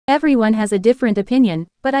Everyone has a different opinion,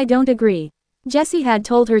 but I don't agree. Jessi had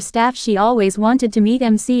told her staff she always wanted to meet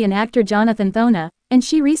MC and actor Jonathan Thona, and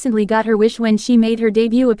she recently got her wish when she made her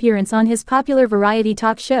debut appearance on his popular variety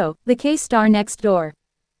talk show, The K-Star Next Door.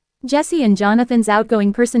 Jessi and Jonathan's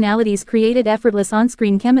outgoing personalities created effortless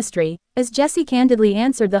on-screen chemistry, as Jessi candidly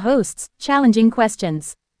answered the hosts' challenging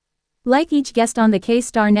questions. Like each guest on The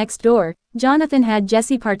K-Star Next Door, Jonathan had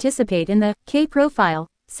Jessi participate in the K-Profile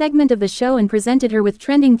segment of the show and presented her with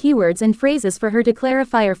trending keywords and phrases for her to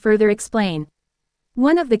clarify or further explain.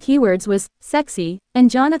 One of the keywords was sexy, and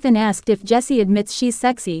Jonathan asked if Jessi admits she's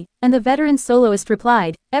sexy, and the veteran soloist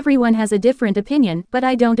replied, "Everyone has a different opinion, but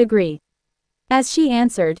I don't agree." As she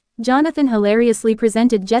answered, Jonathan hilariously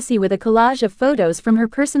presented Jessi with a collage of photos from her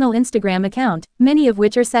personal Instagram account, many of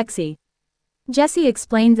which are sexy. Jessi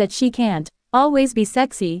explained that she can't always be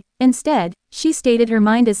sexy. Instead, she stated her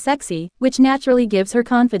mind is sexy, which naturally gives her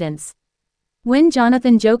confidence. When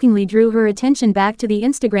Jonathan jokingly drew her attention back to the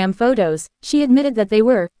Instagram photos, she admitted that they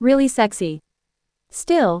were really sexy.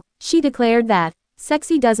 Still, she declared that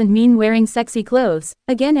sexy doesn't mean wearing sexy clothes,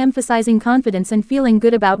 again emphasizing confidence and feeling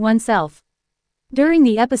good about oneself. During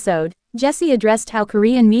the episode, Jessi addressed how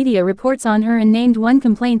Korean media reports on her and named one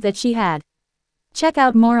complaint that she had. Check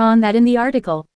out more on that in the article.